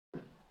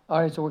All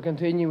right, so we're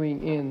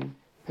continuing in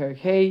Perek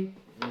Hey.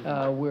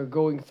 We're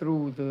going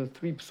through the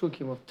three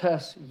psukim of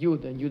Tes,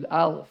 Yud, and Yud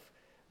Aleph,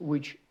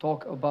 which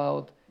talk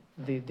about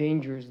the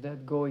dangers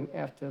that going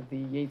after the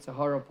Yetzer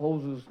Hara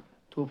poses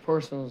to a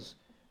person's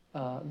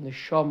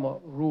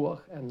neshama,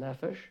 ruach, and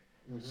nefesh.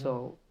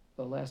 So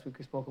last week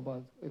we spoke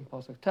about in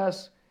Pasuk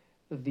Tes,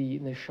 the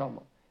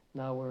neshama.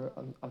 Now we're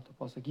on to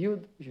Pasuk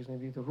Yud, which is going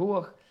to be the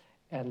ruach,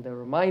 and the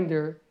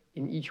reminder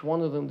in each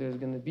one of them there's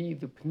going to be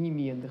the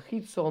pnimi and the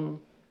chitzon.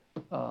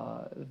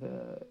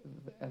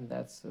 And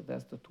that's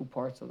the two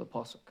parts of the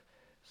pasuk.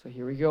 So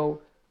here we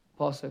go.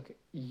 Pasuk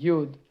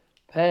Yud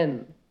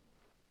Pen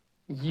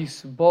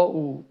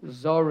Yisba'u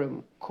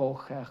Zarim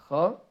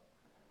Kochecha,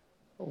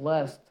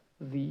 lest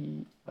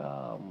the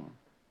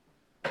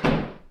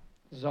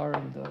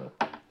Zarim, the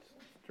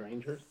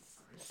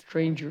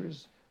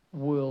strangers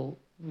will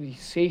be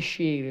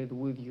satiated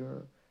with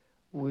your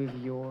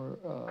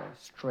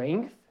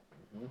strength.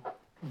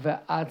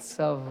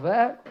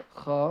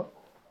 Ve'atzavecha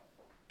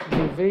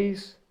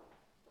Beveis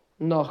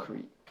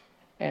Nachri,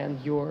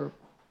 and your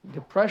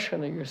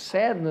depression or your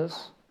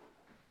sadness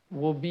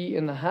will be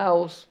in the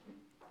house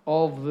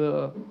of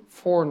the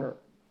foreigner.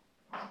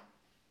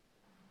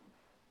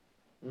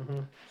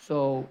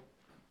 So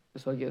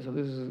this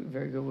is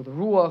very good with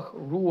ruach.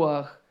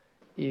 Ruach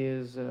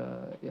is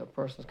a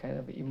person's kind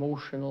of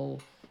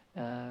emotional,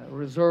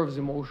 reserves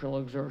emotional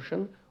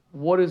exertion.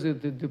 What is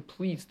it that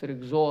depletes, that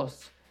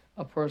exhausts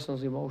a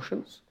person's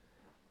emotions?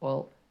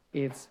 Well,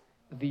 it's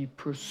the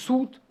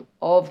pursuit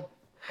of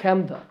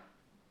chemda.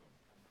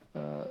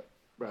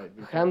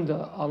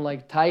 Chemda,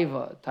 unlike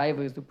taiva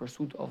is the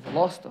pursuit of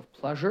lust, of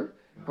pleasure,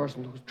 a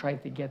person who's trying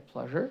to get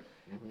pleasure,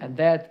 and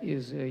that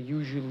is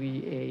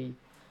usually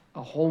a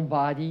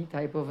homebody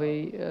type of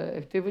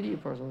activity. A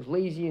person who's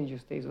lazy and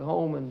just stays at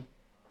home and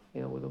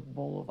with a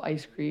bowl of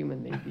ice cream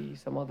and maybe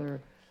some other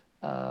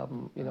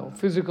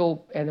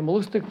physical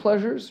animalistic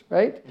pleasures,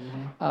 right?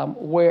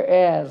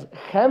 Whereas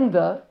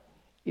chemda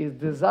is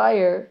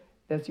desire.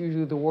 That's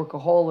usually the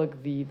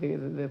workaholic,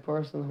 the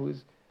person who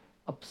is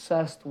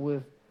obsessed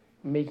with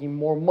making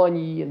more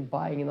money and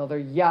buying another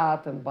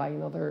yacht and buying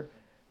another,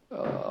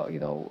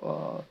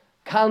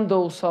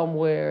 condo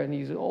somewhere, and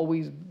he's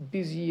always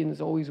busy and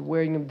it's always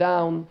wearing him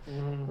down,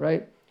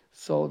 right?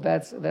 So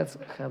that's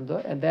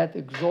chemda, and that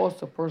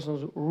exhausts a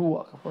person's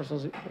ruach, a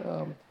person's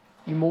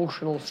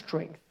emotional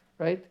strength,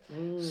 right?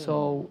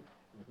 So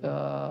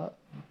the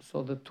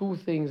two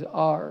things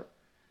are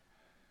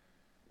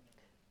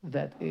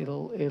that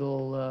it'll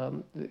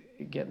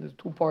again, there's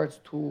two parts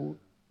to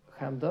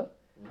chemda.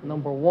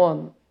 Number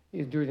one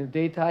is during the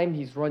daytime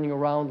he's running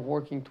around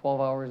working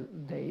 12-hour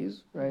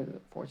days, right,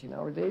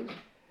 14-hour days,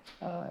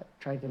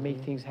 trying to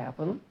make things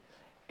happen.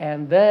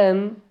 And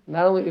then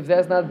not only, if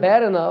that's not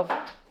bad enough,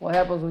 what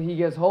happens when he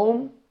gets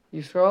home?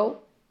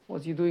 Yisrael,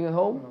 what's he doing at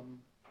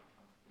home?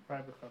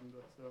 Private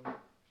chemda. So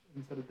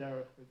instead of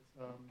derech, it's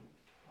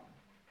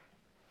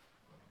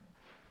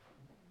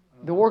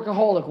the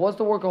workaholic. What's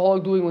the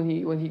workaholic doing when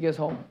he gets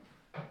home?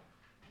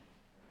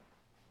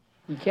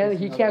 He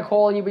can't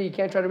call anybody. He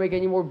can't try to make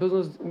any more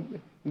business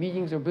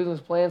meetings or business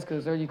plans because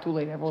it's already too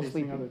late. Everyone's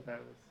sleeping.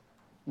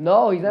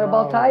 No, he's not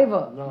about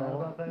taiva.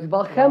 No. He's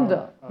about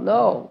chemda.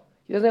 No,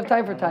 he doesn't have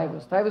time for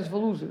taivas. Taivas for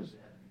losers.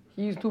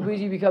 He's too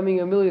busy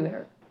becoming a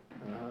millionaire.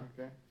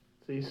 Okay.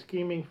 So he's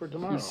scheming for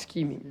tomorrow. He's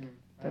scheming.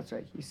 That's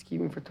right. He's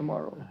scheming for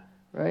tomorrow,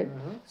 right?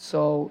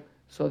 So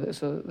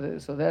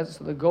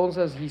the Gaon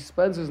says he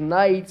spends his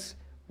nights,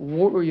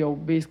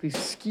 basically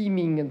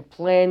scheming and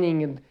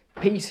planning and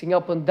pacing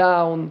up and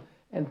down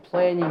and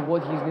planning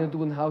what he's going to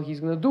do and how he's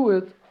going to do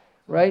it,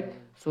 right?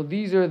 So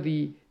these are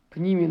the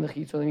pnimi and the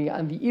chitzon. I mean,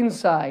 on the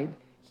inside,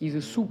 he's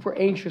a super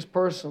anxious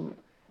person,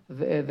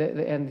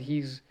 and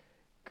he's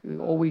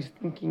always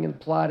thinking and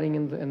plotting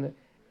and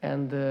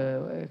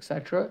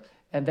etc.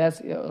 And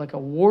that's like a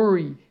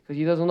worry because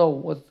he doesn't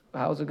know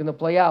how's it going to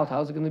play out,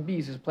 how's it going to be,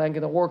 is his plan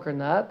going to work or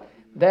not.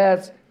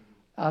 That's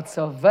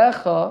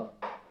atzavecha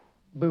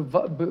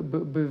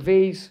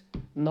beveis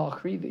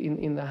nachri,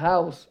 in the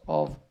house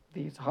of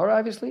the Yetzer Hara,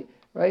 obviously,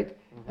 right?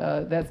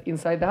 That's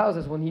inside the house.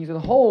 That's when he's at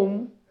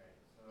home,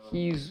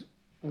 he's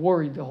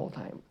worried the whole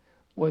time.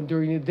 When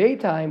during the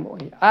daytime,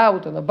 when he's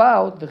out and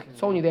about, the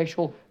chitzoni, the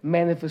actual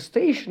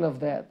manifestation of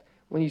that,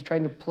 when he's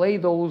trying to play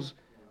those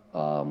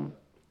plans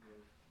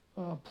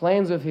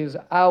of his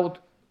out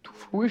to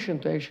fruition,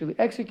 to actually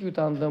execute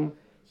on them,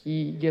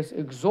 he gets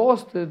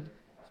exhausted.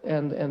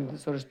 And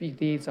so to speak,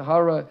 the Yetzer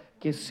Hara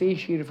gets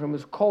satiated from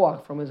his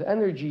koach, from his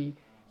energy.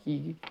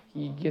 He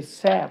gets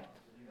sapped.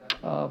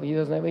 He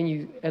doesn't have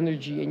any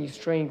energy, any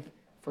strength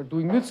for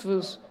doing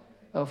mitzvahs,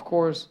 of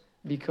course,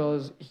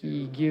 because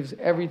he gives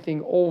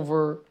everything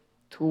over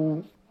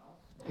to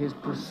his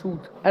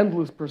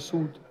endless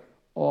pursuit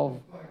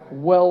of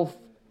wealth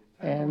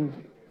and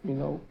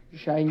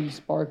shiny,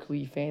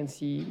 sparkly,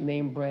 fancy,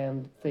 name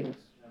brand things.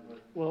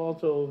 Well,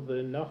 also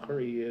the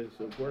nachri is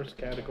a worse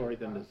category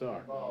than the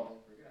zar.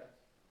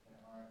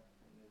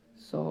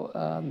 So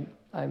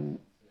I'm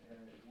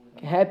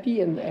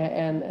happy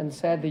and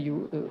sad that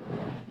you,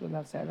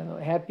 not sad, I know,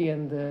 happy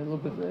and a little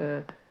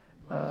bit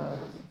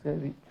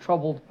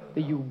troubled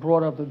that you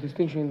brought up the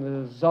distinction in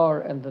the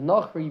Zar and the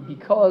Nachri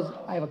because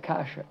I have a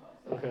kasha.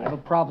 Okay. I have a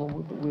problem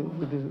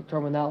with the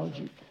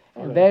terminology.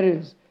 And that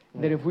is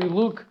that if we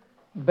look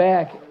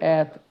back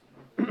at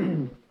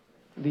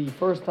the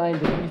first time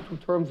that these two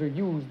terms are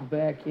used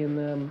back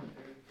in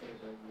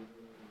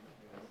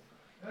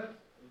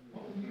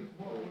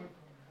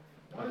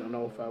I don't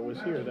know if I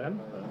was here then.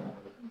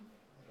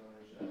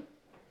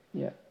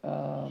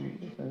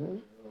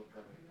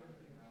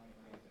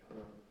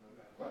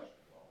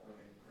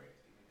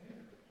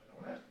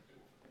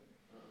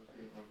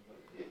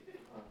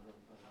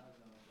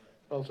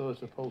 Also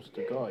as opposed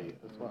to Goy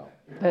as well.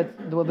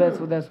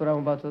 That's what I'm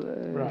about to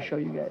Right. show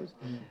you guys.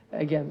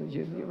 Again,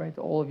 right?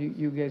 All of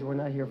you guys were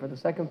not here for the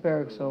second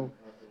parak, so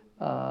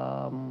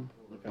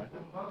Okay.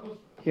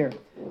 here,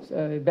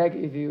 back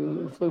if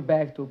you flip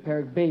back to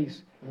parak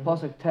base,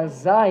 pasuk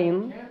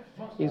Tazayin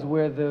is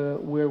where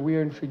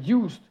we're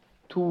introduced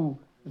to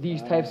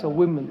these types of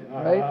women,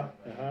 right?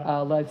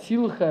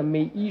 Latzilcha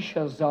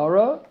meisha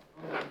zara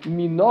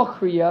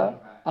minochria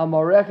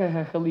amarecha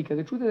hechalika.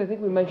 The truth is, I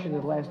think we mentioned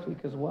it last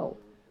week as well.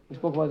 We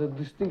spoke about the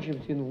distinction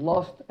between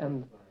lust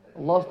and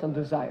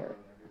desire,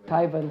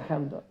 taiva and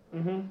chemda.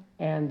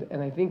 And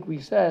I think we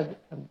said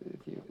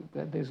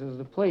that this is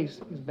the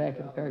place is back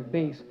in parak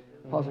base,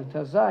 pasuk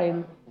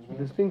Tazayin, the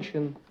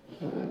distinction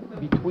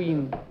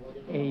between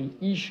a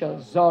isha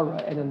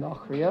zara and a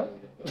nachria.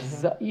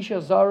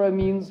 Isha zara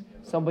means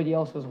somebody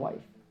else's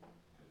wife.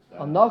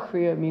 A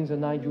nachria means a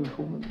non-Jewish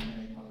woman,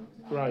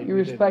 Right.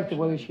 irrespective of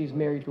whether she's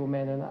married to a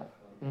man or not.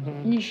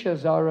 Isha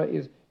zara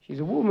she's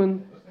a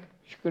woman.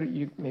 She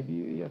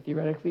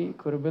theoretically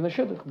could have been a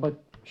shidduch, but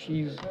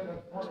she's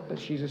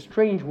a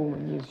strange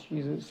woman.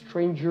 She's a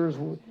stranger's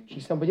woman.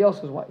 She's somebody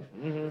else's wife.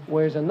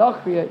 Whereas a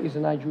nachria is a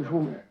non-Jewish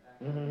woman.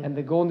 And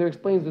the Gaon there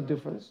explains the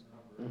difference.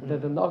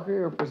 That the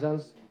nachria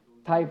represents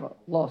taiva,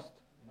 lust.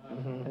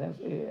 And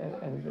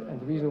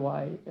the reason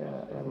why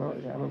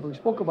I remember we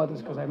spoke about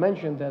this because I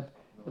mentioned that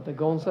the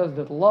Gaon says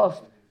that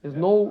lust, there's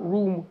no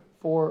room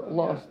for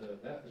lust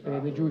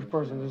in the Jewish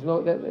person. There's no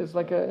it's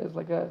like a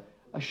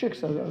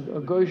shiksa,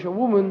 a goyish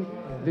woman.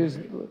 There's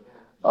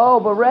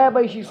but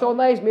Rabbi, she's so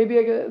nice. Maybe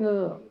I get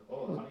no.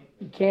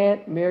 You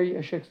can't marry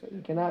a shiksa.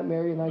 You cannot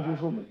marry a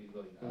non-Jewish woman.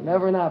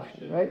 Never an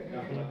option, right?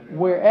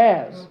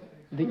 Whereas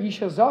the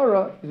Isha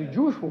Zara is a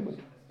Jewish woman.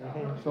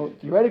 So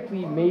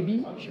theoretically,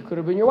 maybe she could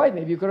have been your wife.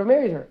 Maybe you could have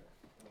married her.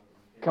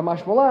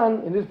 Kamash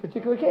Malan, in this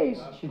particular case,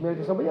 she's married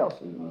to somebody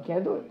else. You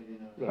can't do it,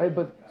 right?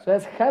 But so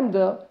that's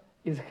chemda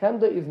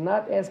is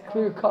not as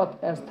clear cut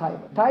as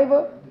taiva.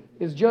 Taiva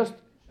is just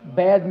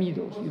bad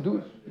midos.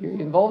 You're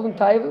involved in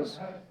taivas.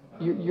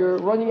 You're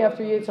running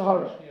after Yetzer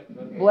Hara,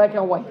 black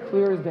and white,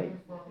 clear as day.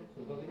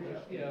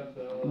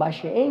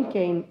 Masha'en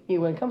Kain,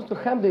 when it comes to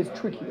chemda, it's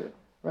trickier.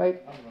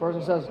 Right?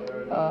 Person says,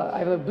 I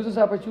have a business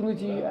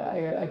opportunity.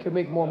 I could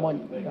make more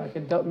money. I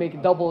could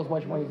make double as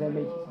much money as I'm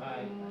making.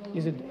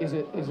 Is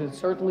it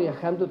certainly a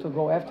chemda to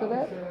go after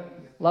that?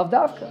 Lav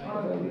dafka.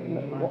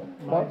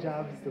 My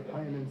job is to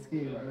plan and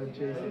scheme, not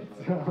chase it.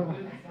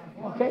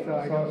 Okay.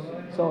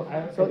 So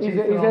is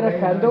that a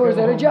chemda or is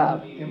that a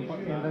job?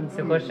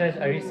 The question is,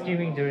 are you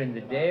scheming during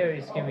the day or are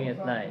you scheming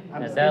at night?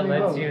 And that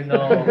lets you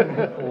know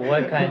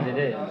what kind it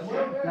is.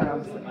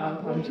 No,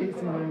 I'm chasing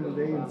during the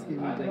day and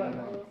scheming during the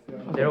night.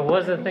 So. There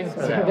was a thing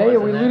for that. Today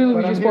wasn't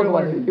we there? just spoke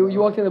about it. You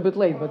walked in a bit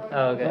late, but.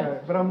 Oh, okay.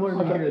 But I'm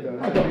learning here though.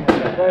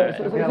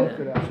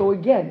 So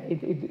again,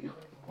 it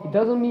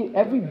doesn't mean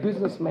every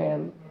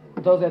businessman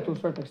does that to a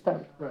certain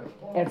extent. Right.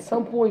 At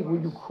some point,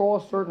 when you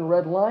cross certain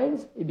red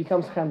lines, it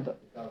becomes chemda.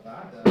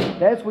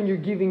 That's when you're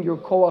giving your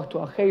koach to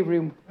a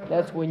chevrim.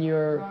 That's when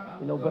you're,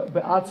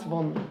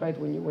 be'atzvon, right?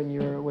 When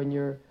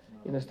you're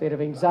in a state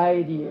of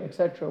anxiety,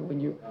 etc.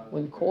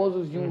 When it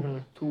causes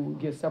you to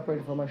get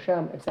separated from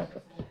Hashem,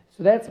 etc.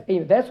 So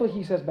that's what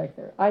he says back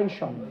there. Ein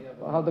Sham,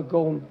 how the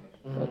Gaon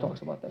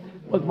talks about that.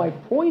 But my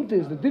point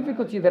is the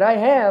difficulty that I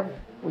have,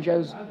 which I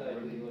was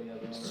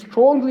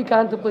strongly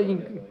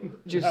contemplating,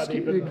 just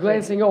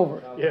glancing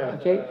over. Yeah.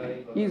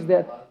 Okay, is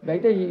that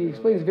back there he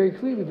explains very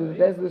clearly that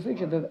that's the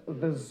distinction that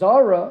the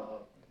Zara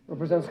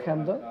represents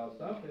chemda,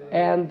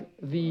 and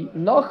the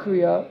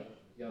Nachria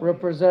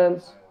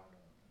represents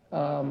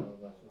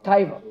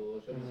taiva.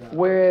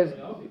 Whereas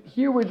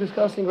here we're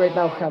discussing right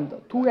now chemda,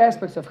 two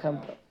aspects of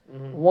chemda.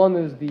 One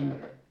is the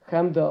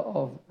chemda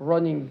of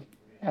running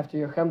after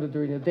your chemda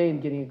during the day and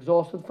getting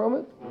exhausted from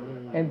it,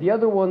 and the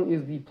other one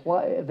is the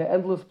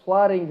endless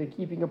plotting, the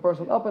keeping a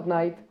person up at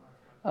night,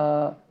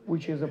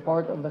 which is a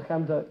part of the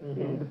chemda,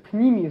 the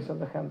pneumius of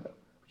the chemda,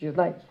 which is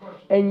night.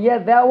 And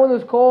yet that one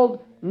is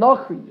called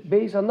nachri,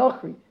 based on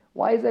nachri.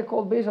 Why is that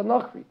called based on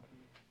nachri?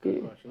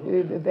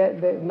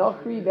 That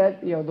nachri,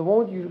 the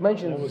one you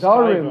mentioned,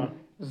 zarim,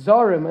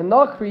 and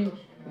nachri,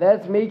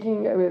 that's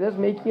making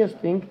us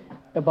think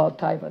about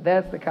taiva.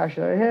 That's the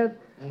kasha that I had.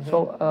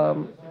 So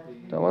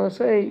I want to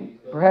say,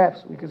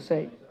 perhaps we could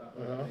say,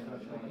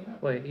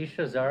 Wait,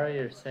 Isha Zara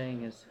you're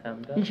saying is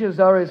Hamda? Isha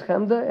Zara is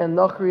Chemda and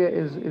Nachria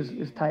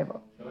is Taiva.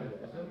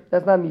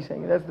 That's not me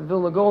saying it. That's the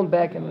Vilna Gaon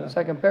back in the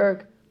second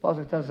parak,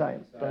 Pasuk Taz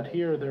Zayin. But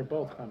here they're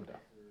both Hamda.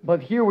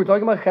 But here we're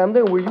talking about Chemda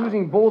and we're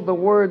using both the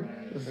word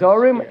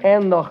Zarim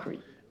and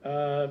Nachri.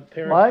 What?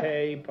 Parak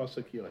Hey,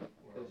 Pasuk Yud.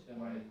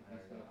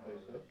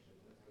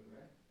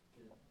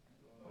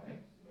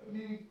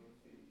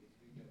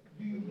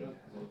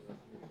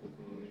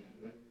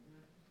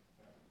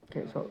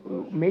 Okay,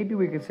 so maybe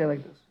we could say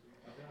like this,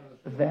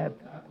 that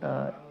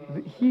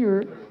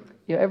here,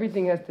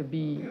 everything has to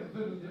be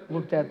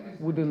looked at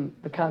within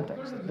the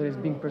context that is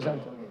being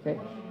presented. Okay,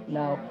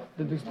 now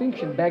the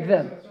distinction back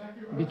then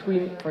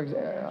between, for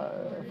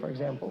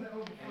example,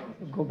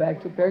 go back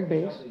to Perek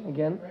Beis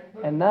again,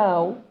 and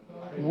now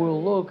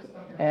we'll look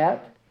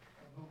at.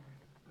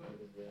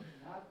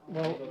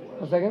 Well,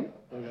 one second.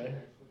 Okay.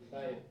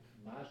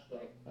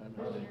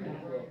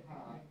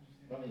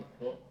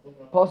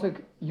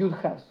 Pasuk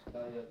Yud Ches.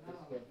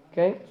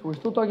 Okay, so we're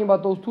still talking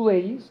about those two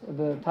ladies,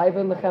 the Taiva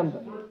and the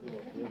Chemda.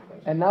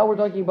 And now we're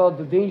talking about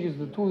the dangers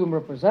the two of them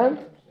represent.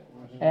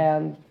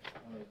 And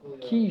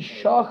Ki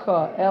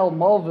Shacha El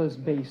Malvis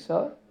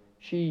Beisa,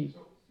 she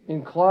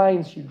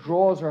inclines, she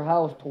draws her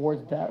house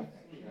towards death.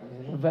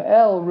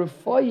 Ve'el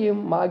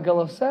Rifayim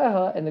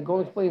Ma'galaseha, and the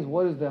Gaon explains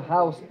what is the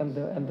house and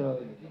the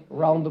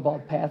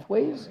roundabout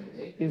pathways,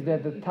 is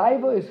that the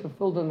Taiva is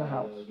fulfilled in the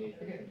house,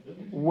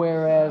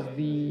 whereas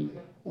the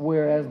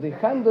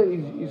Chemda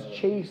is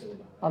chased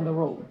on the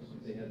roads.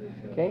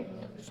 Okay,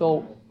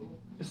 so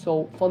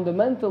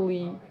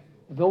fundamentally,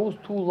 those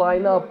two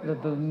line up.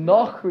 That the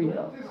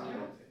Nachriya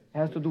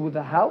has to do with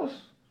the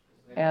house,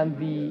 and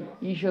the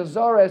Isha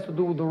Zara has to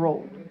do with the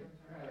road.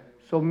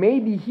 So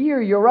maybe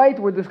here you're right.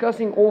 We're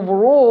discussing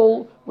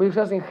overall. We're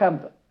discussing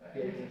Chemda,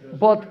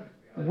 but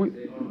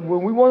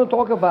when we want to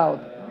talk about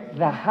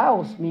the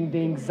house, meaning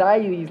the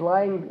anxieties,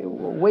 lying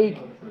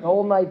awake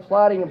all night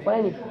plotting and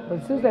planning,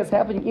 but since that's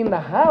happening in the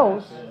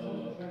house,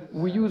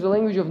 we use the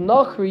language of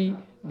Nachri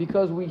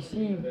because we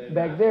see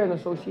back there an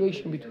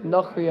association between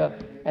Nachriya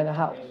and a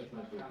house.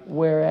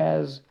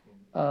 Whereas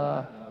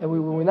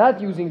we're not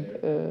using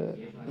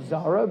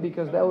Zara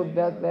because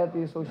that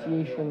the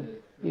association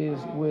is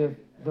with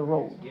the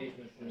road.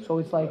 So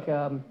it's like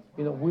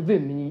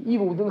within, meaning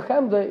even within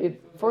Chemda,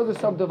 it further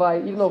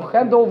subdivides. Even though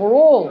Chemda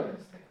overall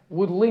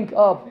would link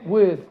up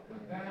with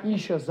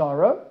Isha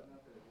Zara,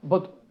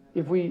 but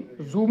if we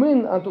zoom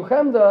in onto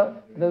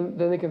Chemda,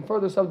 then it can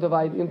further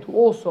subdivide into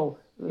also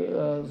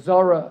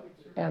Zara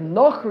and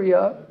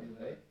Nachriya.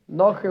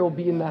 Nachriya will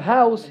be in the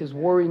house, his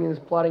worrying and his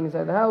plotting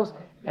inside the house,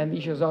 and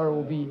Isha Zara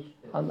will be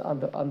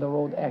on the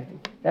road acting.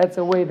 That's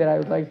a way that I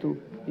would like to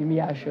be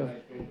miyashav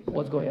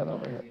what's going on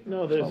over here.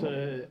 No, there's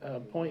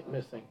a point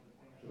missing,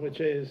 which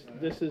is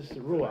this is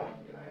Ruach.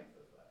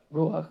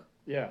 Ruach.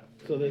 Yeah,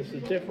 so there's a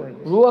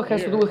difference. Ruach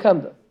has to do with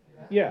Chemda.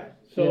 Yeah,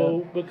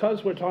 so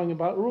because we're talking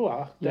about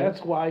Ruach,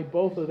 that's why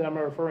both of them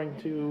are referring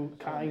to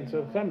kinds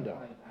of Chemda.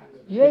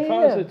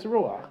 Because it's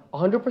Ruach.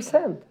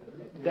 100%.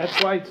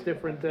 That's why it's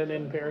different than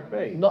in Perek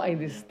Beis. No, I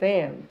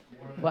understand.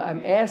 But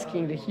I'm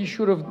asking that he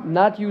should have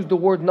not used the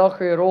word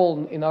Nachri at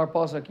all in our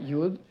Pasuk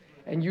Yud,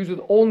 and use it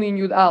only in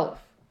Yud Aleph,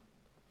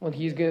 when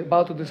he's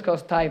about to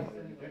discuss Taiva.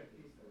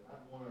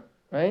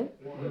 Right?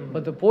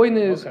 But the point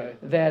is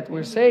that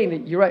we're saying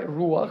that you're right,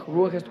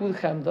 Ruach has to do with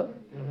Chemda,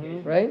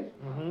 right?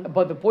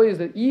 But the point is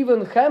that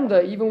even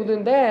Chemda, even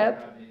within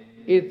that,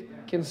 it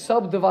can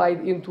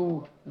subdivide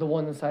into the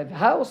one inside the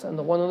house and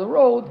the one on the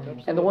road,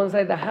 and the one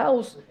inside the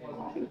house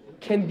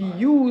can be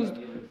used,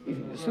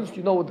 since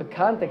you know the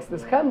context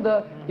is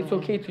Chemda, it's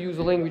okay to use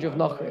the language of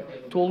Nachri,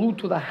 to allude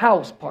to the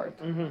house part.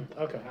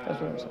 Okay.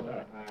 That's what I'm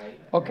saying.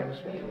 Okay,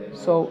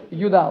 so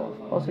Yud Aleph,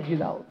 also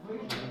Yud Aleph.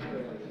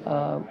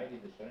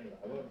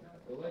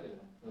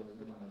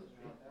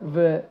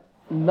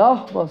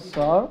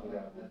 V'nachmasa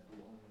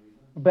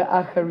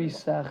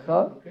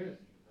be'acharisecha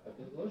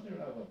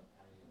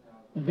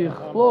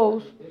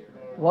bichlos,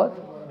 what?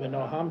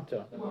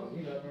 Benohamta.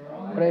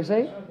 What did I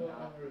say?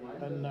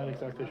 I'm not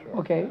exactly sure.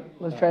 Okay,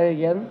 let's try it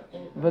again.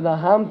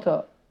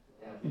 V'nahamta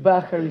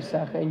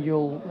be'acharisecha, and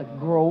you'll like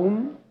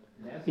groan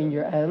in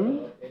your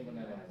end.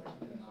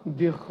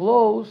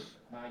 Bichlos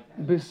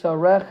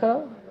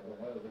bisarecha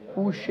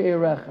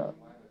u'sheirecha,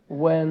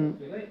 when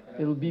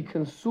it'll be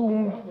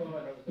consumed,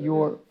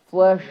 your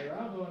flesh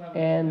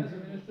and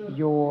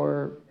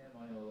your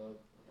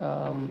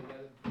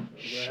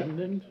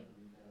Remnant,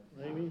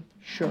 maybe?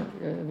 Sure.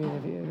 I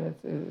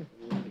mean,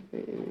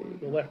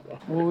 Left.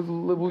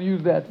 we'll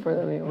use that for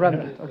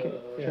remnant. Okay.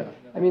 Sure.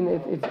 I mean,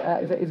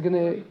 it's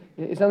gonna.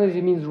 Sometimes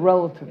it means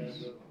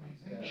relatives.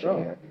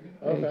 Share.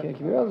 Okay. It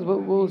can be relatives, but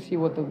we'll see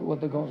what the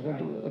Gaon's gonna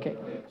do. Okay.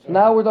 So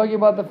now we're talking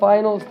about the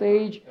final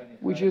stage,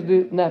 which is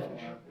the nefesh.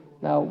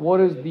 Now, what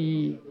is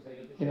the,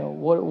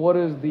 what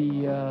is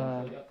the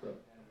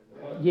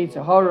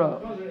Yetzer Hara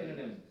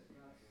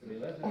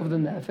of the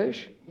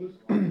nefesh?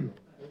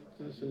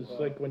 This is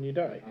like when you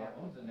die.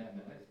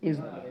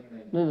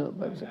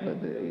 But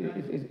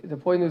the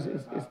point is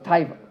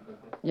taiva,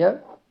 yeah.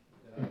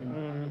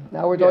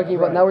 Now we're talking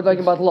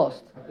about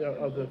lust.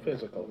 Of the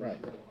physical, right.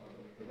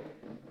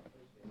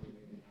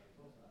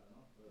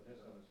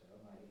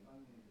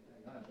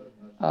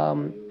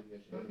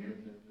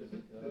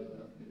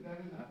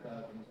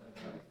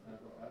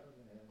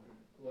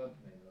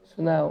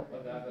 So now,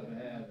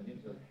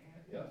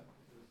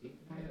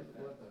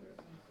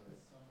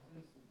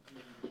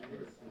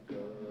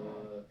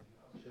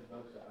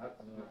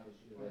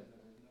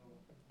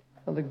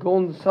 the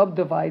Gon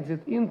subdivides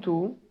it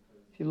into.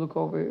 If you look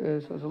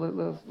over,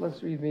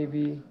 let's read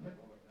maybe.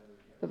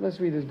 Let's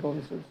read this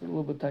Gon. So it's a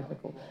little bit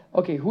technical.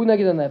 Okay, hu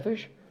neged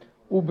nefesh,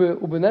 ube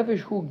nefesh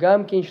hu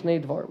gam ken shnei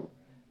dvarim,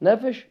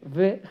 nefesh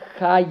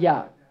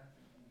v'chaya.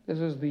 This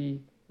is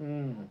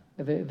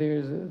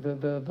there's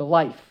the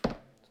life.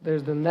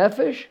 There's the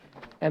nefesh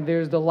and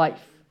there's the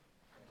life.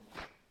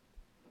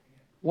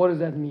 What does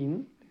that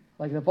mean?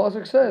 Like the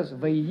pasuk says,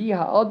 "Vayhi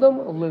ha'adam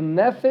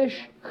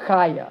lenefesh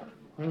chaya."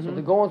 So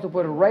the Gon wants to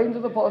put it right into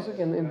the pasuk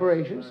in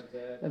Bereshis.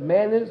 That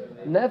man is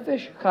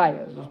nefesh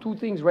chaya. There's two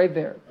things right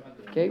there.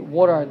 Okay,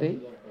 what are they?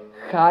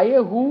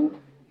 Chaya hu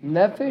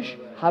nefesh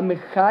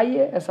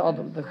hamechaya es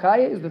adam. The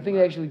chaya is the thing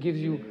that actually gives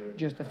you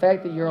just the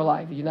fact that you're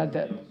alive, you're not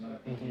dead.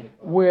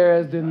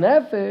 Whereas the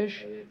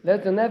nefesh,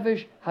 that's the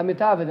nefesh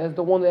hamitaveh. That's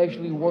the one that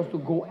actually wants to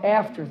go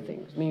after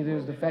things. Meaning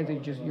there's the fact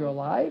that you're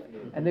alive,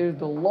 and there's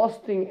the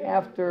lusting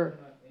after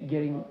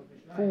getting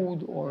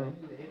food or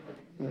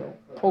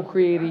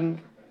procreating.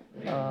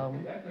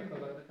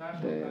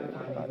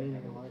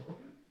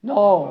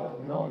 No.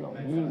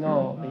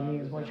 Meaning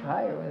is much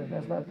higher.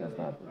 That's not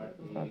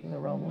in the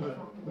realm of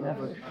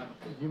nefesh.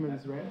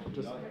 Humans, right,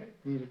 just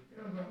need to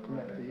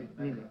connect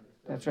the meaning.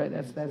 That's right.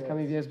 That's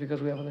coming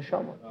because we have a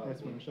neshama.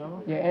 That's what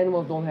neshama. Yeah,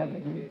 animals don't have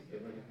that need.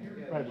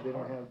 Right, but they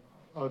don't have.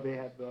 Oh, they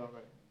have the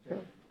right.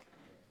 Sure.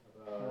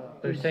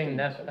 They're saying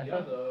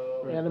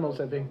nefesh. Animals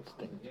have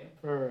instinct.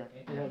 Right.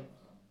 Yeah.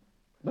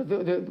 But they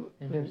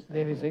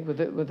have instinct.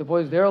 But the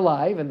boys, they're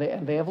alive and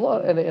they have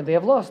lost and they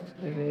have lost.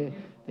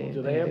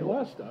 Do they have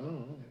lust? I don't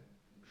know.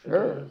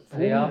 Sure.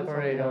 They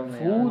operate on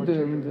food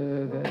and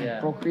the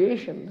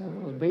procreation,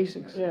 those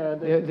basics. Yeah,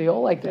 they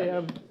all like that. They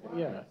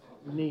have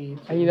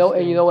needs. And you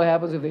know what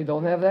happens if they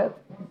don't have that?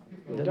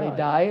 Then they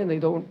die and they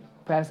don't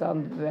pass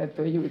on that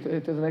to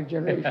the next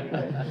generation.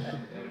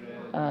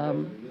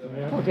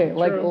 Right? Okay,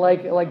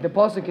 like the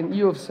pasuk in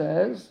Eov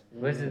says.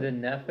 Was it the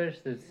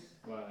nefesh that's?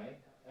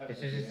 It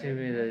should just seem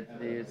to me that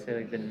they would say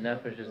like the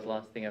nefesh is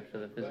lusting after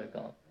the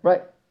physical.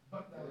 Right.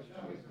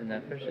 The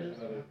nefesh is?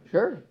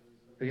 Sure.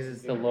 Because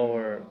it's the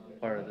lower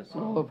part of the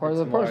soul. Lower part it's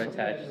of the more person.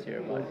 attached to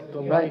your body.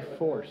 The life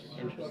force.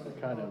 Interesting.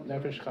 Kind of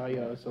nefesh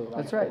chaya. So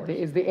that's right.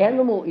 It's the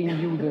animal in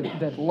you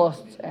that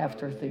lusts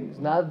after things,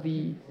 not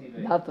the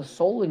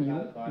soul in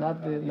you,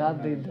 not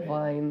the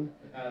divine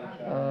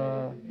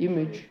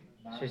image.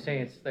 So you're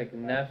saying it's like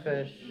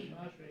nefesh.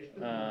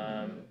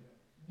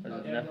 Was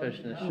it nefesh,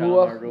 neshama,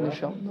 ruach? ruach?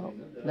 Neshama. No.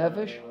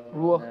 Nefesh,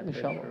 ruach,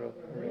 neshama.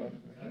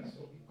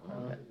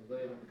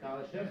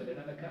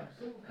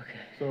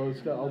 So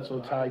it's also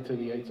tied to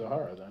the Yetzer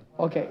Hara then.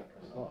 Okay,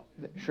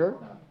 sure.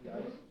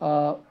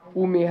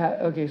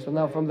 Okay, so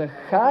now from the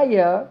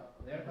chaya,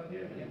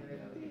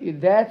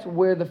 that's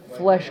where the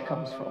flesh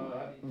comes from.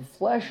 The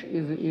flesh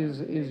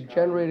is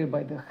generated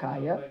by the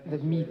chaya, the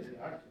meat,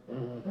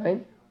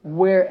 right?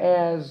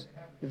 Whereas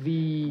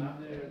the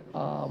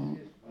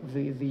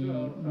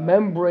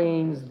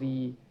membranes,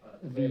 the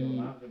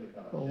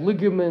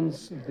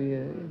ligaments,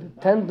 the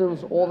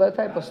tendons, all that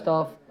type of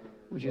stuff,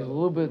 which is a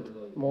little bit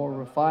more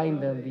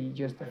refined than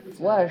just the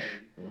flesh,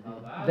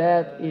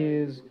 that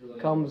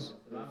comes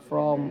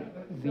from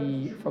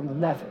the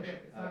nefesh.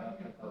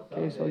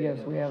 Okay, so yes,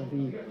 we have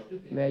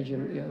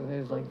imagine,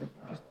 there's like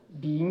just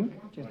being,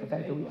 just the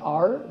fact that we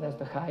are, that's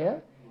the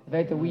chaya. The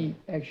fact that we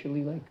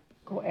actually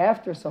go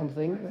after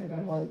something, right?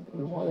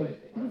 We want to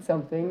eat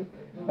something,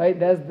 right?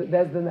 That's the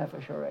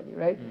nefesh already,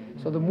 right?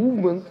 So the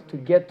movement to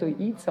get to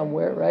eat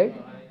somewhere, right?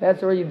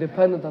 That's already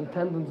dependent on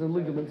tendons and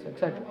ligaments,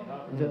 etc.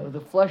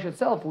 The flesh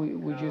itself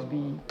would just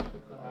be,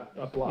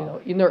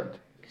 inert,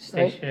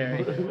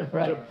 stationary,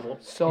 right?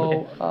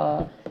 So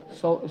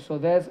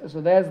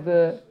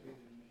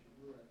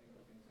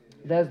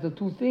that's the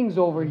two things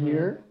over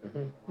here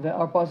that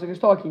our pasuk is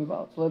talking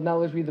about. So now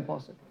let's read the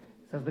pasuk.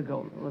 Says the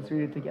Gon. Let's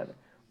read it together.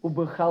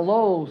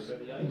 Ubechalos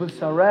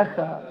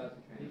b'sarecha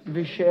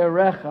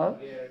v'she'erecha.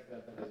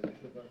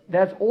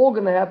 That's all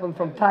going to happen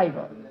from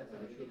taiva,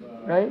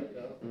 right?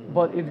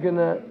 But it's going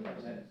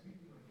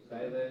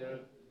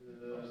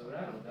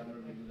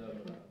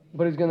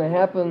to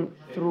happen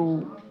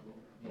through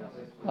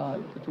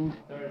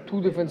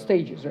two different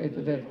stages, right?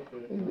 That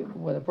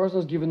when a person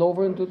is given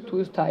over to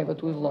his taiva,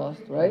 to his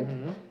lust, right?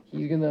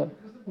 He's going to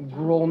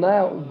groan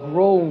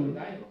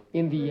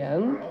in the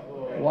end.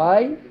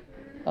 Why?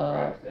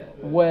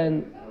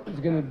 When it's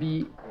going to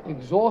be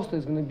exhausted,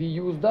 it's going to be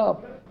used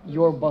up,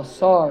 your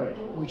basar,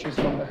 which is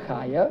from the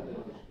chaya,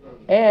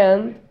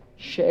 and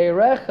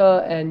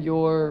she'erecha, and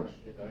your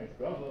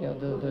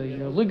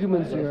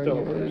ligaments,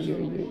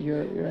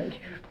 your right,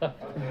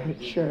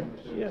 sure,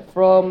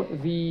 from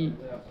the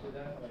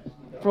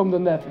from the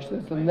nefesh.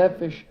 That's the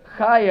nefesh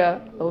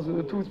chaya. Those are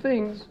the two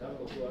things.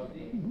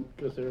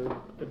 Because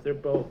they're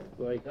both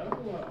like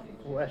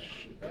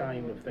flesh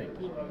kind of things.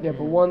 Yeah,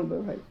 but one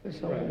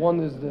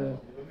is the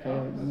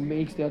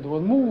makes the other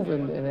one move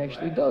and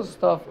actually does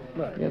stuff.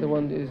 Right. The other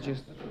one is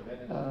just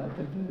the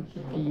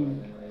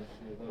being.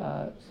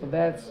 So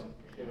that's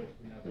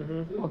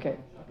okay.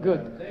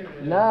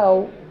 Good.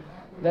 Now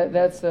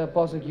that's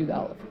pasuk Yud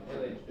Aleph.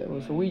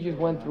 So we just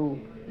went through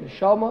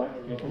neshama,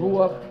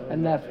 ruach,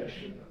 and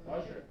nefesh.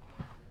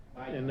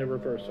 In the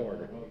reverse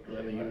order,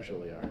 where they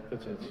usually are.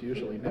 It's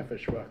usually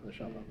nefesh, ruach,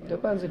 neshama.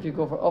 Depends if you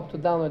go from up to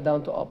down or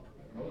down to up.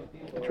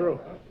 True.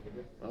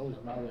 Always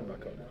Malim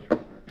Bakodesh.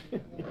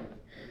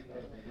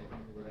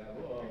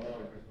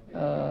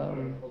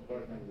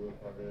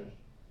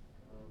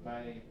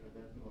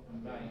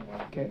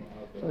 Okay,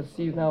 so let's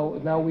see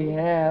now we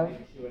have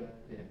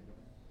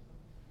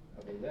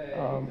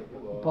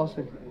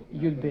pasuk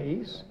Yud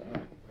Beis.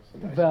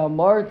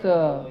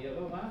 Ve'amarta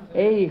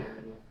eich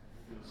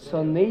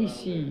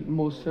sanesi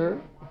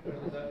muser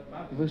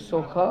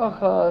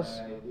v'sochachas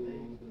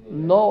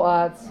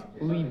noatz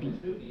libi.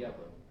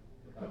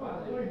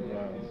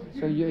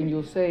 So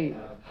you'll say,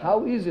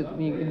 how is it? I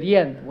mean, in the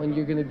end, when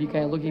you're going to be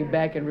kind of looking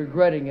back and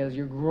regretting as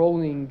you're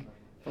groaning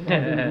from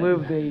having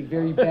lived a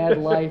very bad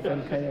life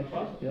and kind of,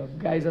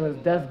 guys on his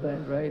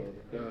deathbed, right?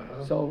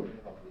 So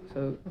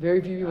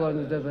very few people on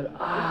his deathbed.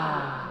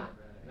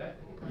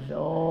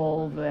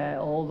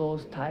 All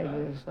those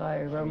tigers, I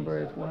remember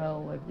it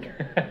well. Like,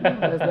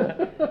 that's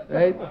not,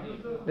 right?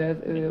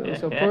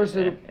 So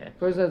person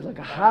is like,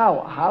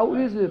 how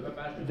is it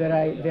that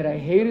I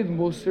hated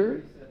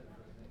Musar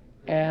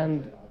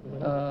and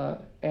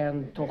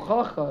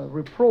tochacha,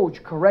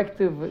 reproach,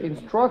 corrective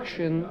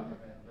instruction,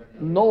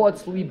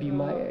 noatz libi,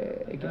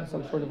 again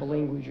some sort of a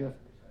language of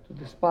to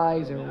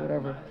despise or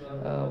whatever,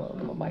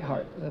 my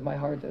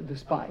heart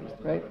despised,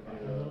 right?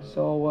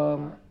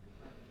 So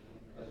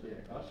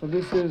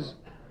this is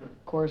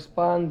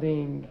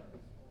corresponding.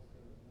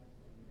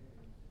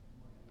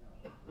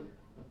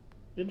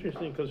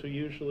 Interesting, because we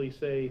usually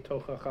say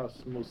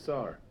tochachas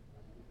musar.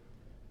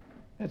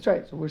 That's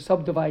right. So we're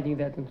subdividing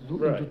that into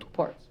two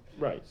parts.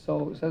 Right.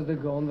 So it says the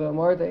Gaon,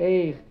 "Ve'amarta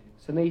eich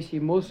sanesi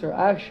musar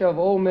achshav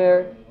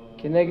omer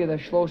keneged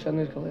hashlosh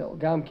hanizkalel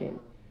gamkein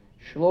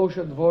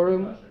shlosha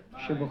dvorim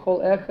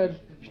shebechol echad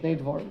shnei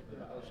dvorim."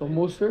 So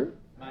musar,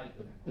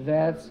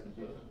 that's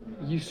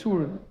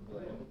yisurim.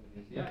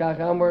 Lekach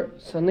amar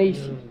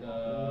sanesi,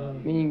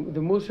 meaning the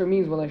musar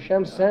means when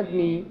Hashem sent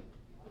me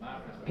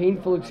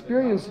painful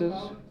experiences.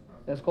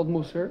 That's called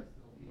musar,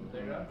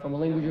 from a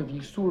language of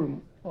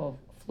yisurim, of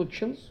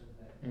afflictions.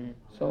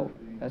 So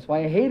that's why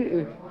I hate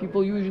it.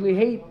 People usually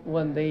hate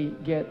when they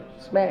get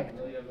smacked,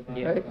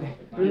 right?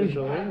 Really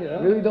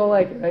don't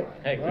like it, right?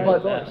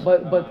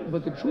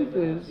 But the truth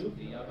is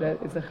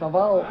that it's a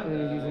chaval.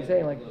 He's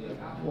saying like,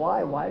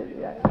 why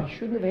I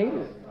shouldn't have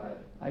hated it.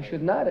 I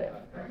should not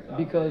have,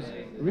 because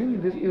really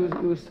it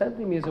was sent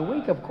to me as a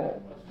wake up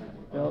call.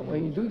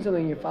 When you're doing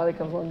something, your father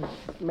comes along and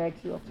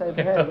smacks you upside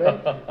the head,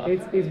 right?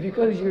 It's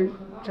because you're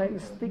trying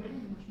to stick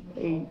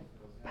a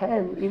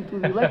pen into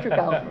the electric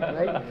outlet,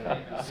 right?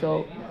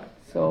 So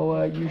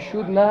you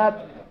should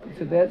not.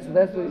 So that's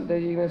what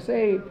you're gonna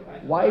say.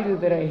 Why is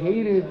it that I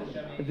hated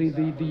the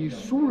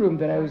yisurim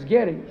that I was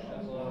getting?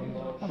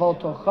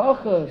 About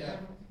tochachas.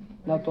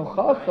 Now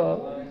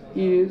tochacha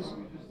is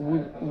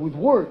with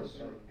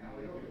words,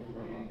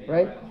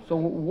 right? So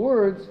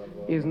words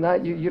is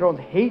not you don't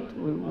hate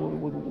with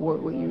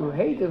what you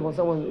hate is when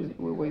someone is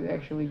when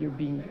actually you're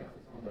being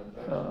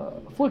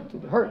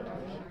afflicted, hurt,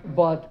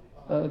 but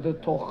the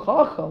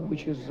tochacha,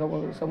 which is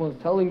someone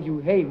telling you,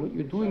 hey, what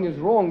you're doing is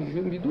wrong, you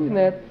shouldn't be doing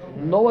that.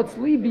 Noatz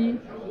libi,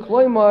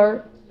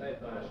 kloimar,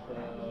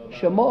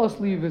 shemaas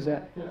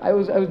libi. I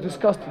was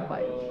disgusted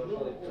by it.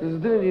 So there's a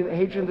difference in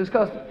hatred and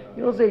disgust.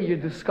 You don't say you're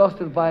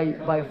disgusted by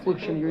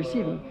affliction you're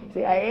receiving. You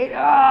say I hate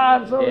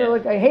something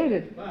like I hate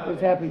it.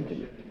 It's happening to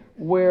me.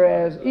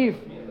 Whereas if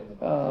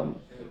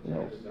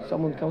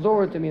someone comes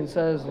over to me and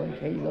says like,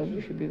 hey,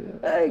 you should be,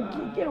 hey,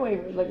 get away,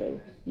 like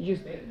you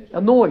just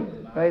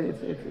annoyed, right?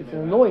 It's an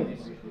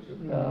annoyance,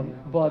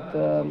 but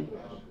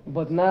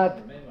not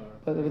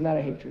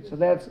a hatred. So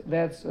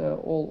that's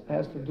all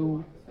has to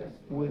do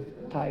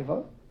with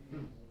taiva.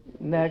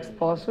 Next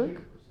pasuk,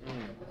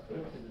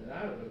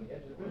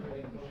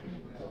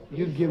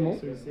 Yud Gimel.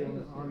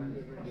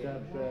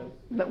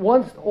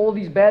 Once all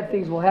these bad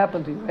things will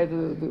happen to you, right?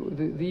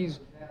 These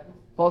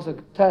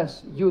pasuk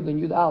Tes, Yud,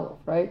 and Yud Aleph,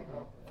 right?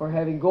 For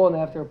having gone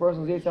after a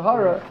person's Yetzer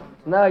Hara,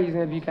 so now he's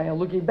going to be kind of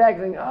looking back,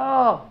 saying,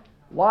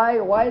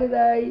 why did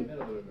I,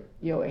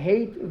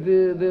 hate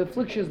the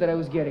afflictions that I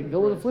was getting?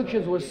 Those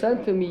afflictions were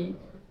sent to me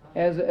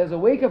as a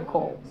wake up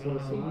call. So the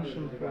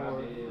solution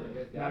for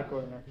not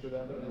going after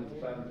them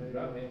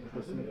is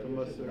listening to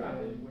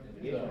Musar.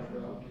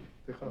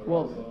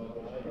 Well,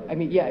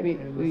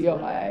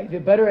 the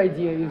better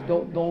idea is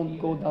don't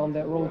go down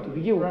that road to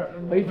begin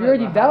with. But if you're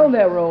already down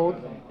that road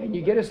and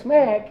you get a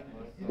smack,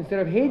 instead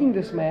of hating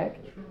the smack,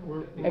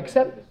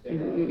 Except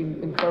in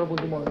incredible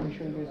Gemara. Let me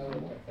show you this.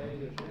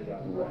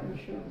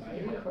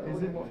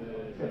 Is it?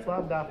 It's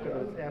not dafka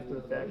that it's after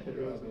the fact that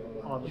he was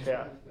on the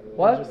path.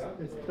 What?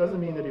 It doesn't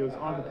mean that he was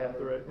on the path,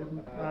 right?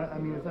 I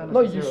mean, it's not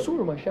No, necessarily.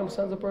 Yisurim. Hashem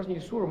sends a person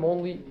Yisurim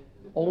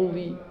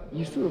only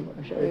Yisurim.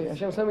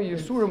 Hashem sent me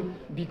Yisurim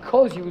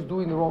because he was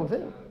doing the wrong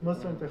thing.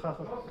 Musa and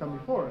Techacha come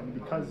before, and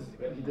because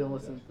he didn't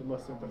listen to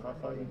Musa and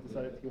Techacha, he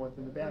decided he went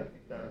in the bad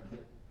direction.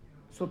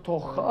 So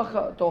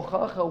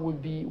Tochacha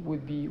would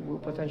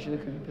potentially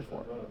could be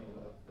before.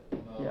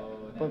 Yeah,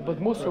 but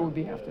Musa would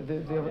be after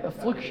the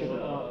affliction.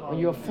 When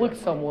you afflict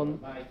someone,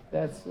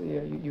 that's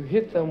you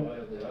hit them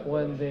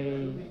when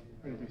they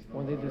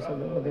do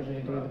something, when they're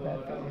doing the bad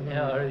thing.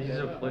 Yeah, are these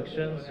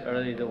afflictions,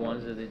 are they the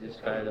ones that they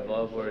described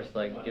above, where it's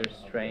like your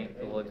strength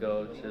will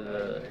go to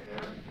the,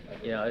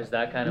 is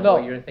that kind of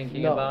what you're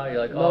thinking about?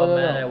 You're like,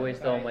 I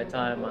wasted all my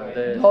time on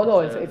this. No,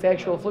 it's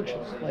actual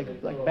afflictions,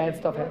 like bad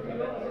stuff happening.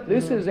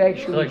 This is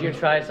actually so like you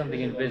try something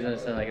in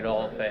business and like it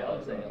all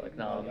fails, and you're like,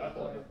 no, I'm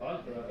full.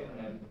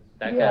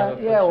 That kind of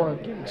affliction. or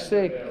getting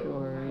sick,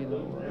 or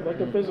Like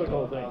a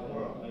physical thing.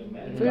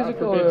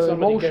 Physical or or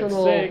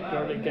emotional, sick,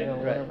 or they get,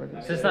 whatever.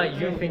 So it's not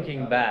you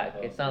thinking back.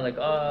 It's not like,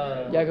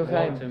 woe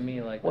to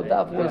me, like. What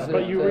that was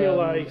but you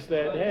realize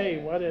that,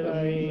 hey, why did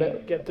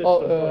I get this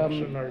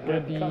affliction or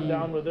come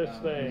down with this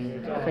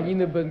thing?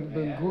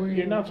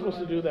 You're not supposed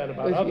to do that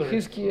about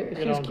others. You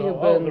don't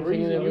go, the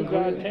reason you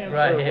got cancer,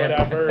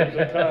 whatever, is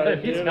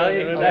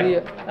because,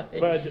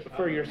 but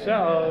for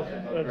yourself,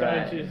 at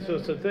times you're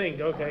supposed to think,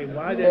 okay,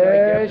 why did I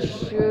get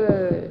this?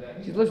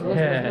 Listen. We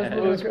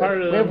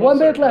have 1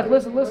 minute left.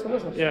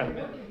 Listen. Yeah.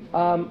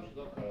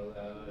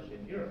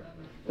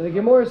 The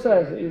Gemara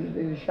says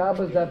in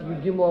Shabbos that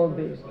Yud Gimel on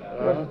base.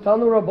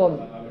 Tanu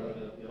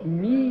Rabbanon,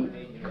 Mi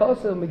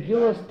Kasa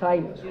Megillas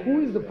Tainus. Who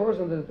is the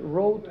person that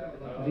wrote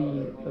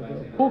the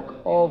book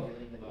of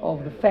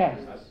the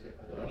fasts?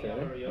 Okay.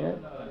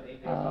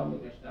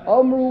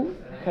 Amru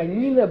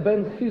Chanina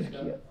ben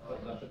Chizkiah.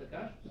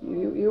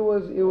 It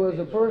was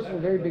a person,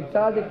 very big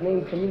tzaddik,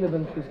 named Chanina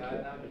ben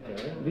Chizkiah.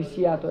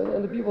 Visiato,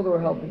 and the people that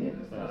were helping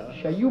him.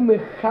 Shayu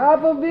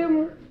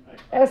mechavavim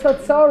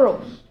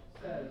esatzaros.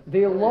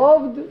 They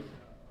loved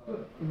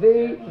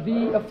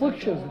the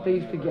afflictions that they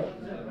used to get.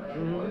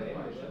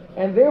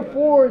 And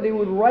therefore they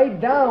would write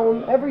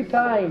down every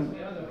time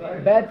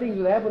bad things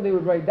would happen, they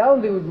would write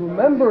down, they would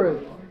remember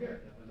it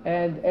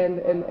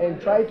and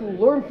try to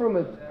learn from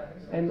it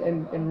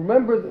and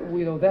remember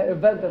that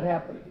event that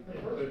happened.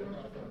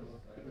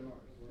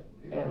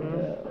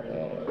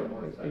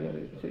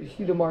 So you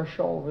see the Maharsha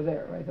over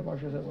there, right? The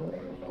Maharsha says,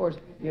 of course,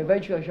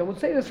 eventually Hashem would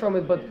say this from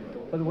it, but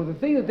the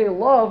thing that they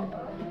loved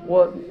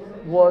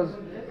was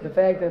the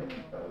fact that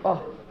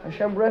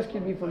Hashem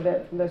rescued me from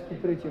that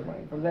stupidity of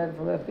mine, from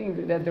that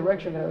thing, that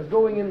direction that I was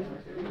going in.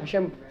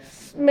 Hashem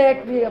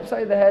smacked me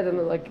upside the head, and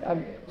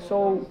I'm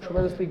so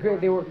tremendously great.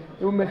 They were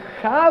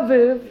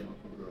mechaviv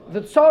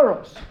the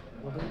tsaros.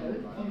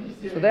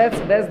 So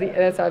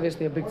that's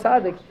obviously a big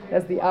tzaddik.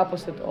 That's the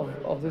opposite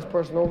of this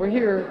person over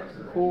here,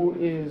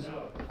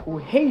 who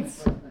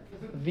hates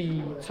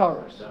the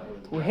tsaros,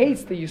 who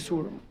hates the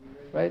yisurim,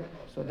 right?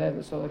 So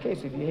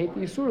if you hate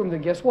the yisurim,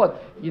 then guess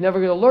what? You're never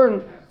going to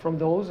learn from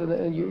those,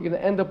 and you're going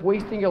to end up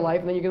wasting your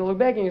life. And then you're going to look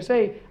back and you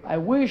say, I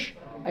wish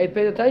I had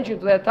paid attention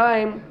to that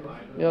time,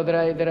 that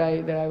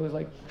I was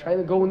like trying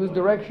to go in this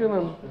direction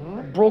and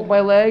I broke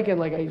my leg,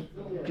 and I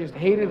just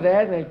hated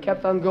that, and I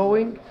kept on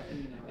going.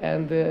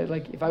 And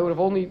if I would have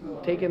only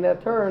taken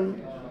that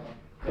turn,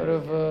 could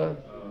have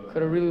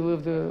really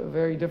lived a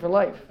very different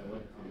life.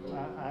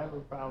 I have a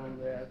problem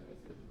with that.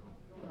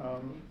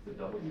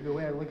 The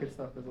way I look at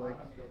stuff is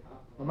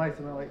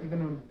even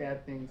when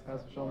bad things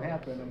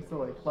happen, I'm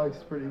still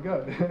life's pretty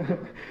good.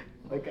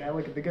 I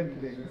look at the good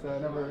things. So I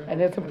never. And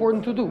that's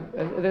important to do.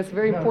 And that's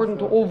very important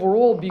to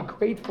overall be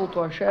grateful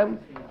to Hashem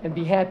and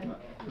be happy.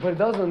 But it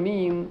doesn't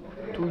mean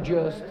to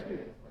just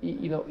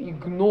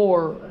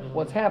ignore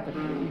what's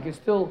happening. You can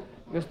still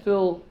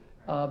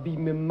be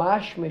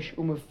memashmesh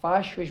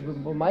umefashmesh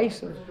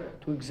b'maisav,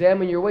 to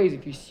examine your ways.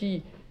 If you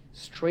see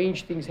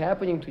strange things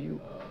happening to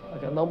you,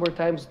 like a number of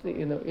times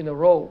in a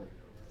row,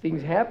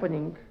 things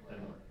happening,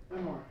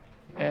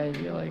 and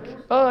you're like,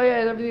 oh yeah,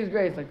 everything's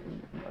great. It's like,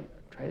 I'm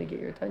trying to get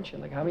your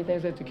attention. How many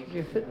times do I have to kick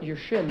your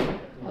shin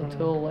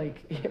until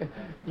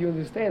you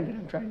understand that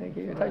I'm trying to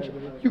get your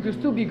attention? You can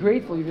still be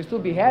grateful, you can still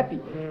be happy,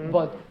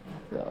 but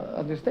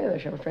understand that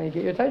Hashem is trying to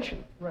get your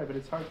attention. Right, but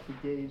it's hard to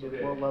gauge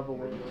at what level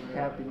of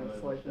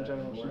happiness life in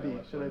general should be.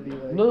 Should I be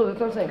No, that's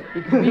what I'm saying.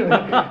 It could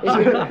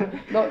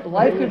be,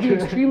 life could be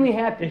extremely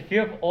happy. If you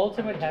have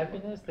ultimate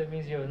happiness, that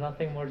means you have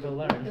nothing more to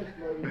learn.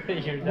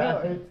 You're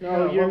done.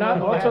 You're not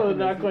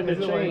going to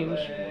change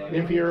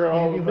if you're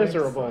all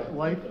miserable.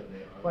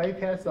 Life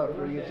has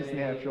suffering. It's just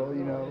natural,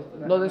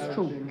 No, that's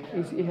true.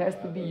 It has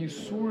to be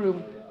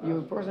Yisurim. The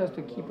person has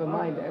to keep in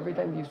mind that every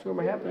time the Yisurim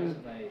are happening,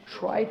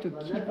 try to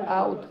keep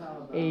out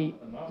a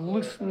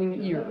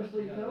listening ear.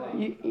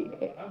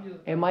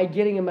 Am I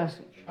getting a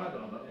message?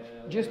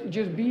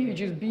 Just be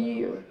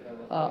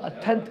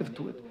attentive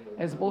to it,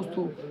 as opposed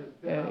to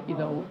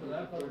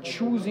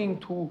choosing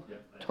to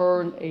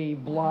turn a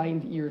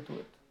blind ear to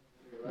it,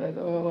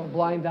 a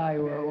blind eye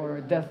or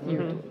a deaf ear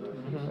to it,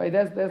 right?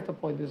 That's the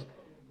point. Is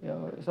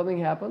something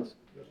happens,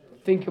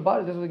 think about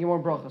it. That's what the Gemara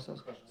Bracha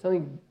says.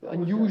 Something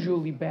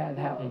unusually bad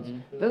happens.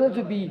 It doesn't have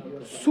to be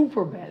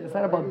super bad. It's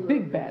not about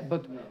big bad,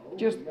 but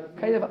just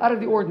kind of out of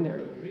the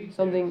ordinary.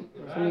 Something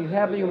is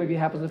happening, or maybe it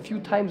happens a few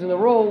times in a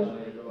row,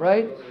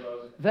 right?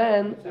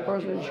 Then the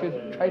person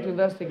should try to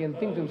investigate and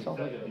think to himself,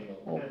 like,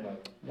 well,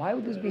 why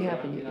would this be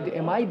happening?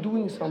 Am I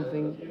doing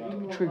something to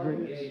be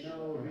triggering this?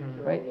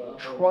 Right?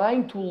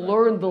 Trying to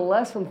learn the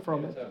lesson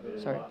from it.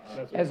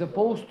 As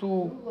opposed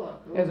to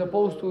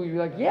you're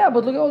like, yeah,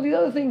 but look at all the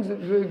other things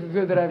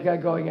good that I've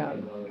got going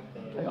on.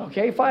 Like,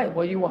 okay, fine.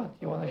 What do you want?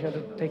 You want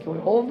to take away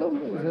all of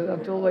them? Is it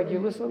until you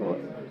listen? Or?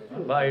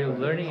 But are you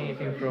learning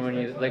anything from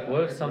any? Like,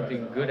 what if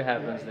something good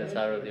happens that's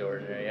out of the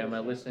ordinary? Am I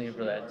listening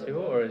for that too,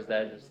 or is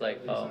that just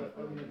like,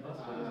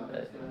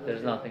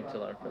 there's nothing to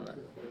learn from that?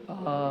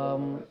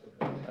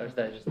 Or is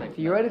that just like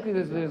theoretically,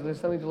 there's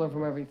something to learn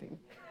from everything.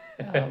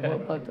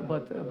 But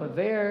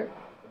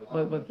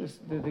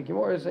the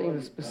Gemara is saying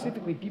that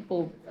specifically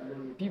people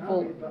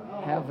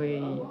have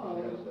a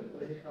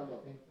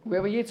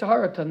Yetzer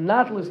Hara to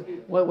not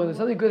listen. When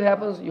something good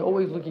happens, you're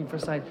always looking for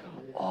signs.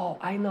 Oh,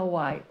 I know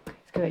why.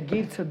 It's because I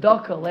gave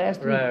tzedakah last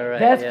week. Right.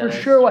 That's for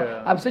sure why.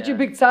 I'm such a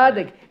big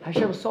tzaddik.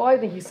 Hashem saw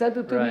it and He sent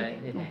it to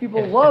me.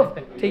 People love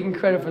taking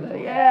credit for that.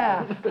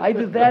 Yeah, I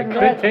did that and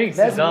that.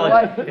 That's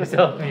why. It's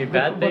telling me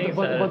bad things.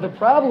 But the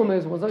problem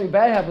is when something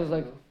bad happens,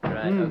 like,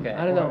 okay.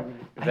 I don't know.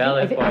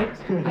 Valid point.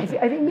 I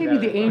think maybe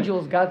the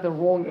angels got the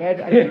wrong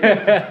address. I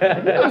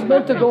think it was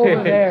meant to go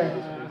over there.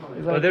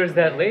 Well, there was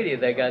that lady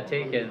that got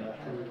taken,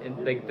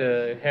 in, like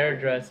the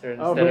hairdresser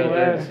instead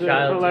of the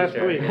child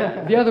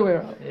teacher. The other way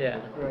around.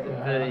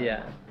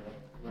 Yeah.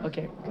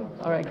 Okay.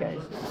 All right,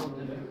 guys.